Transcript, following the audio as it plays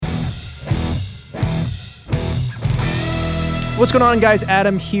What's going on, guys?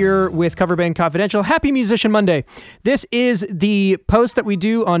 Adam here with Cover Band Confidential. Happy Musician Monday. This is the post that we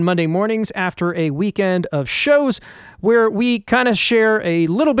do on Monday mornings after a weekend of shows where we kind of share a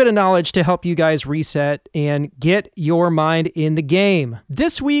little bit of knowledge to help you guys reset and get your mind in the game.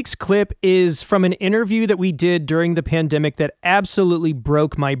 This week's clip is from an interview that we did during the pandemic that absolutely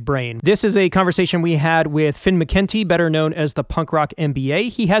broke my brain. This is a conversation we had with Finn McKenty, better known as the Punk Rock MBA.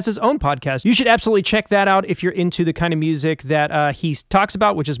 He has his own podcast. You should absolutely check that out if you're into the kind of music that he talks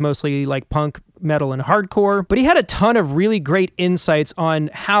about, which is mostly like punk, metal, and hardcore. But he had a ton of really great insights on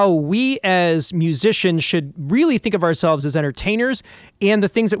how we as musicians should really think of ourselves as entertainers and the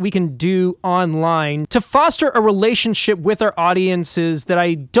things that we can do online to foster a relationship with our audiences that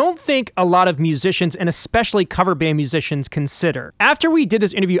I don't think a lot of musicians, and especially cover band musicians, consider. After we did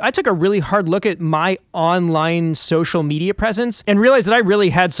this interview, I took a really hard look at my online social media presence and realized that I really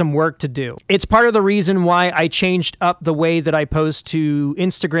had some work to do. It's part of the reason why I changed up the way that I post to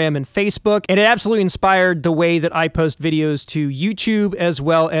Instagram and Facebook, and it absolutely inspired the way that I post videos to YouTube, as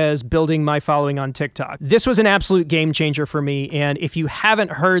well as building my following on TikTok. This was an absolute game changer for me, and if you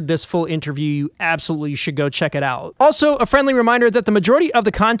haven't heard this full interview, you absolutely should go check it out. Also, a friendly reminder that the majority of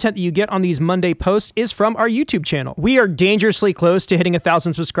the content that you get on these Monday posts is from our YouTube channel. We are dangerously close to hitting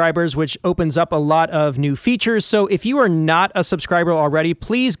 1,000 subscribers, which opens up a lot of new features, so if you are not a subscriber already,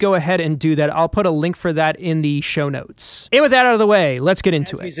 please go ahead and do that. I'll put a link for that in the show notes. And with that out of the way, let's get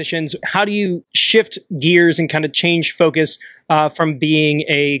into it. Musicians, how do you shift gears and kind of change focus from being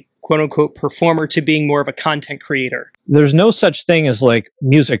a quote-unquote performer to being more of a content creator? There's no such thing as like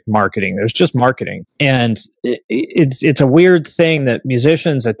music marketing. There's just marketing. And it's a weird thing that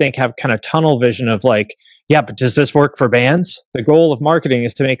musicians, I think, have kind of tunnel vision of like, yeah, but does this work for bands? The goal of marketing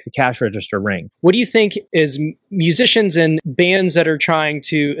is to make the cash register ring. What do you think is musicians and bands that are trying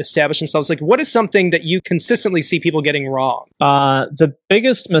to establish themselves, like what is something that you consistently see people getting wrong? The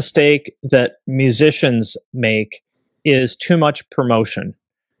biggest mistake that musicians make is too much promotion.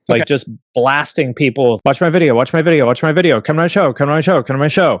 Like just blasting people, watch my video, watch my video, watch my video, come to my show, come to my show, come to my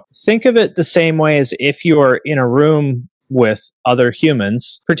show. Think of it the same way as if you are in a room with other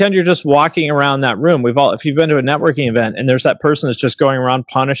humans. Pretend you're just walking around that room. If you've been to a networking event and there's that person that's just going around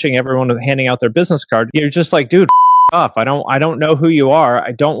punishing everyone with handing out their business card, you're just like, dude, off. I don't know who you are.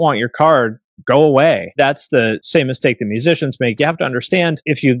 I don't want your card. Go away. That's the same mistake that musicians make. You have to understand,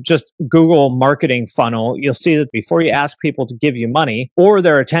 if you just Google marketing funnel, you'll see that before you ask people to give you money or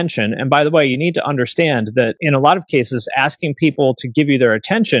their attention, and by the way, you need to understand that in a lot of cases, asking people to give you their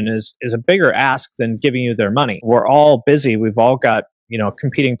attention is a bigger ask than giving you their money. We're all busy. We've all got,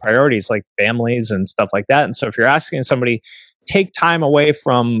 competing priorities like families and stuff like that. And so if you're asking somebody, take time away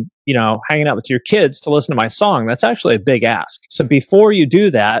from, hanging out with your kids to listen to my song, that's actually a big ask. So before you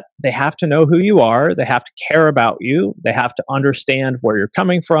do that, they have to know who you are. They have to care about you. They have to understand where you're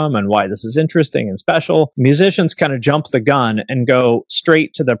coming from and why this is interesting and special. Musicians kind of jump the gun and go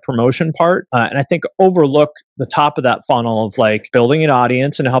straight to the promotion part. And I think overlook the top of that funnel of like building an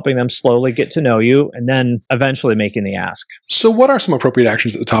audience and helping them slowly get to know you and then eventually making the ask. So what are some appropriate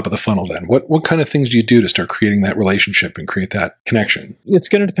actions at the top of the funnel then? What kind of things do you do to start creating that relationship and create that connection? It's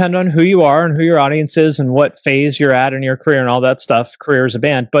going to depend on who you are and who your audience is and what phase you're at in your career and all that stuff, career as a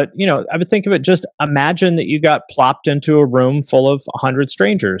band. But, I would think of it, just imagine that you got plopped into a room full of 100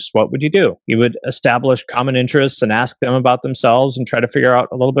 strangers. What would you do? You would establish common interests and ask them about themselves and try to figure out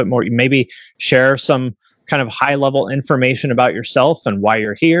a little bit more. You maybe share some kind of high level information about yourself and why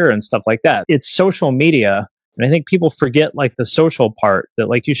you're here and stuff like that. It's social media. And I think people forget like the social part, that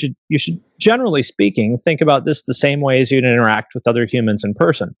like you should generally speaking think about this the same way as you'd interact with other humans in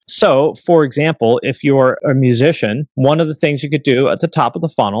person. So, for example, if you're a musician, one of the things you could do at the top of the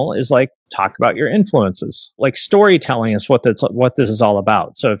funnel is like talk about your influences. Like storytelling is what this is all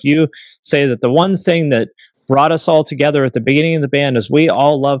about. So if you say that the one thing that brought us all together at the beginning of the band is we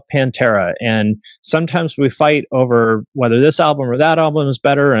all love Pantera, and sometimes we fight over whether this album or that album is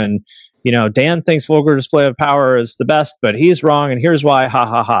better, and Dan thinks Vulgar Display of Power is the best, but he's wrong, and here's why, ha,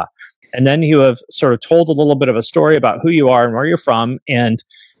 ha, ha. And then you have sort of told a little bit of a story about who you are and where you're from, and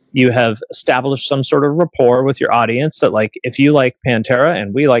you have established some sort of rapport with your audience that, like, if you like Pantera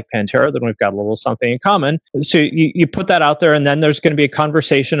and we like Pantera, then we've got a little something in common. So you put that out there, and then there's going to be a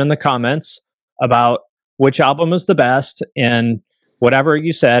conversation in the comments about which album is the best and whatever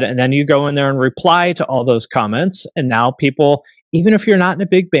you said, and then you go in there and reply to all those comments, and now people even if you're not in a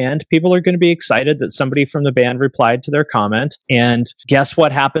big band, people are going to be excited that somebody from the band replied to their comment. And guess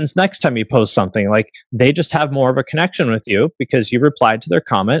what happens next time you post something? Like, they just have more of a connection with you because you replied to their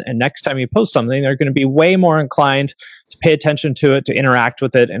comment. And next time you post something, they're going to be way more inclined to pay attention to it, to interact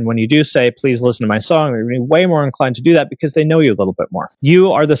with it. And when you do say, please listen to my song, they're going to be way more inclined to do that because they know you a little bit more.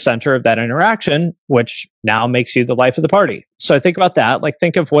 You are the center of that interaction, which now makes you the life of the party. So I think about that. Like,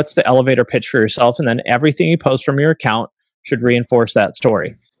 think of what's the elevator pitch for yourself, and then everything you post from your account should reinforce that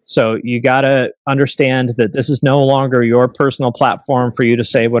story. So you got to understand that this is no longer your personal platform for you to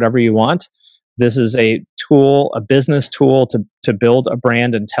say whatever you want. This is a tool, a business tool to build a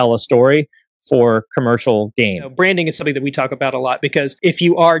brand and tell a story for commercial gain. Branding is something that we talk about a lot, because if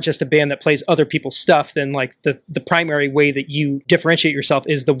you are just a band that plays other people's stuff, then like the primary way that you differentiate yourself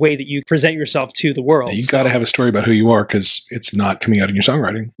is the way that you present yourself to the world. You got to have a story about who you are, because it's not coming out in your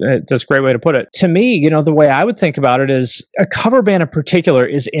songwriting. That's a great way to put it. To me, the way I would think about it is a cover band in particular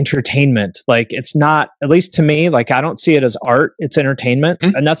is entertainment. Like, it's not, at least to me, like, I don't see it as art, it's entertainment.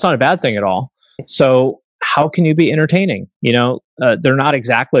 And that's not a bad thing at all. So how can you be entertaining? They're not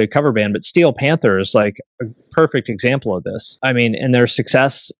exactly a cover band, but Steel Panther is like a perfect example of this. I mean, and their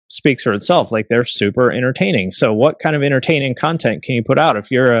success speaks for itself. Like, they're super entertaining. So what kind of entertaining content can you put out?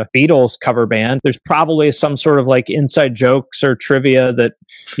 If you're a Beatles cover band, there's probably some sort of like inside jokes or trivia that,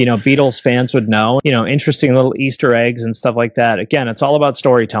 Beatles fans would know, interesting little Easter eggs and stuff like that. Again, it's all about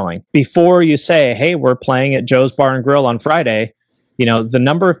storytelling. Before you say, hey, we're playing at Joe's Bar and Grill on Friday, the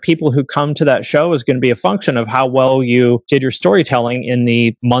number of people who come to that show is going to be a function of how well you did your storytelling in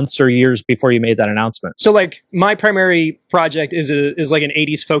the months or years before you made that announcement. So like, my primary project is like an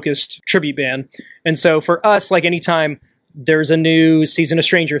 80s focused tribute band. And so for us, like, anytime there's a new season of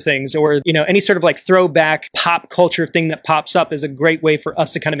Stranger Things, or, any sort of like throwback pop culture thing that pops up, is a great way for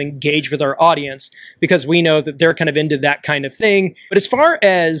us to kind of engage with our audience, because we know that they're kind of into that kind of thing. But as far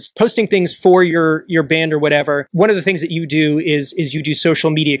as posting things for your band or whatever, one of the things that you do is you do social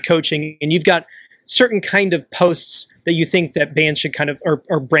media coaching, and you've got certain kind of posts that you think that bands should kind of,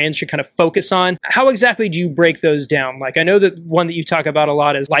 or brands should kind of focus on. How exactly do you break those down? Like, I know that one that you talk about a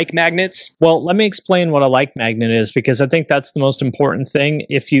lot is like magnets. Well, let me explain what a like magnet is, because I think that's the most important thing.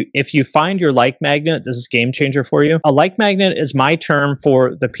 If you find your like magnet, this is game changer for you. A like magnet is my term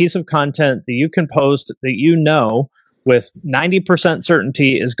for the piece of content that you can post that with 90%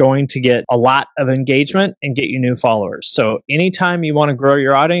 certainty is going to get a lot of engagement and get you new followers. So anytime you want to grow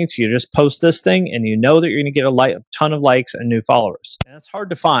your audience, you just post this thing and you know that you're going to get a ton of likes and new followers. And it's hard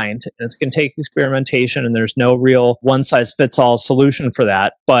to find. It's going to take experimentation, and there's no real one-size-fits-all solution for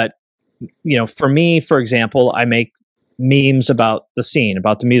that. But, for me, for example, I make memes about the scene,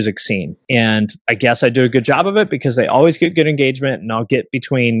 about the music scene. And I guess I do a good job of it because they always get good engagement, and I'll get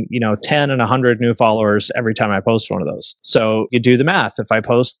between, 10 and 100 new followers every time I post one of those. So you do the math. If I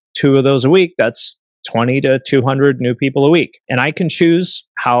post 2 of those a week, that's 20 to 200 new people a week. And I can choose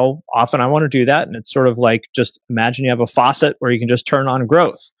how often I want to do that. And it's sort of like, just imagine you have a faucet where you can just turn on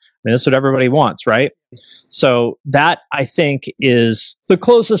growth. I mean, that's what everybody wants, right? So that, I think, is the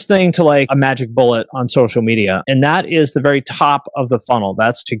closest thing to like a magic bullet on social media. And that is the very top of the funnel.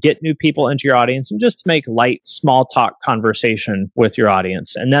 That's to get new people into your audience and just to make light, small talk conversation with your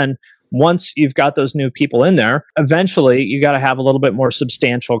audience. And then once you've got those new people in there, eventually you got to have a little bit more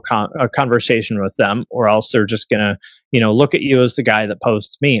substantial conversation with them, or else they're just going to, look at you as the guy that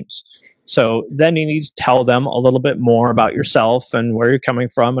posts memes. So then you need to tell them a little bit more about yourself and where you're coming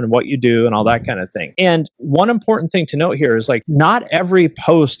from and what you do and all that kind of thing. And one important thing to note here is like, not every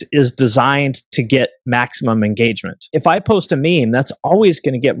post is designed to get maximum engagement. If I post a meme, that's always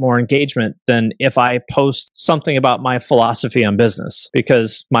going to get more engagement than if I post something about my philosophy on business,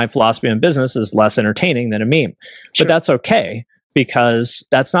 because my philosophy on business is less entertaining than a meme. Sure. But that's okay, because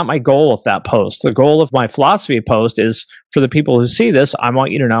that's not my goal with that post. The goal of my philosophy post is for the people who see this, I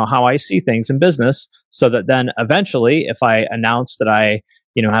want you to know how I see things in business, so that then eventually, if I announce that I,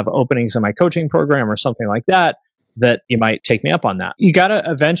 have openings in my coaching program or something like that, that you might take me up on that. You got to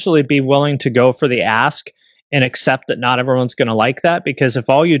eventually be willing to go for the ask and accept that not everyone's going to like that, because if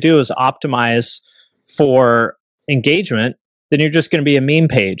all you do is optimize for engagement, then you're just going to be a meme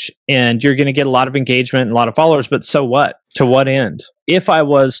page and you're going to get a lot of engagement and a lot of followers. But so what? To what end? If I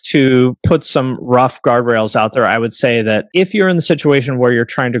was to put some rough guardrails out there, I would say that if you're in the situation where you're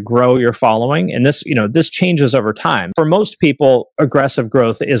trying to grow your following, and this changes over time, for most people, aggressive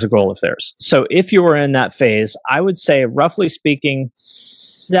growth is a goal of theirs. So if you were in that phase, I would say, roughly speaking,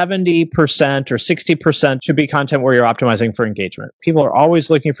 70% or 60% should be content where you're optimizing for engagement. People are always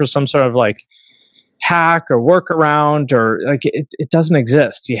looking for some sort of like, hack or workaround, or like it doesn't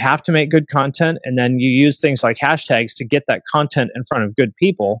exist. You have to make good content, and then you use things like hashtags to get that content in front of good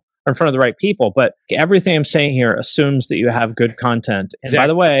people, or in front of the right people. But everything I'm saying here assumes that you have good content. And by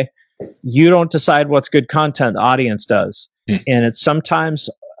the way, you don't decide what's good content, the audience does. And it's sometimes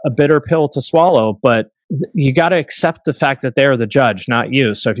a bitter pill to swallow, but you got to accept the fact that they're the judge, not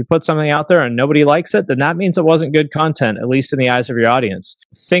you. So if you put something out there and nobody likes it, then that means it wasn't good content, at least in the eyes of your audience.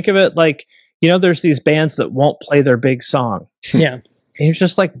 Think of it like, there's these bands that won't play their big song. Yeah. And you're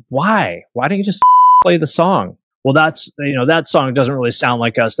just like, why? Why don't you just play the song? Well, that's, that song doesn't really sound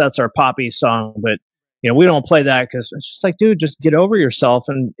like us. That's our poppy song, but we don't play that because it's just like, dude, just get over yourself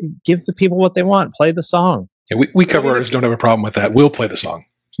and give the people what they want. Play the song. Yeah, we cover artists don't have a problem with that. We'll play the song.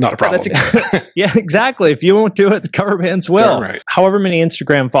 Not a problem. Yeah, exactly. If you won't do it, the cover bands will. Darn right. However many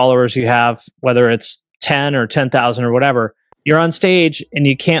Instagram followers you have, whether it's 10 or 10,000 or whatever, you're on stage and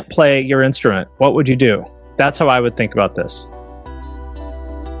you can't play your instrument. What would you do? That's how I would think about this.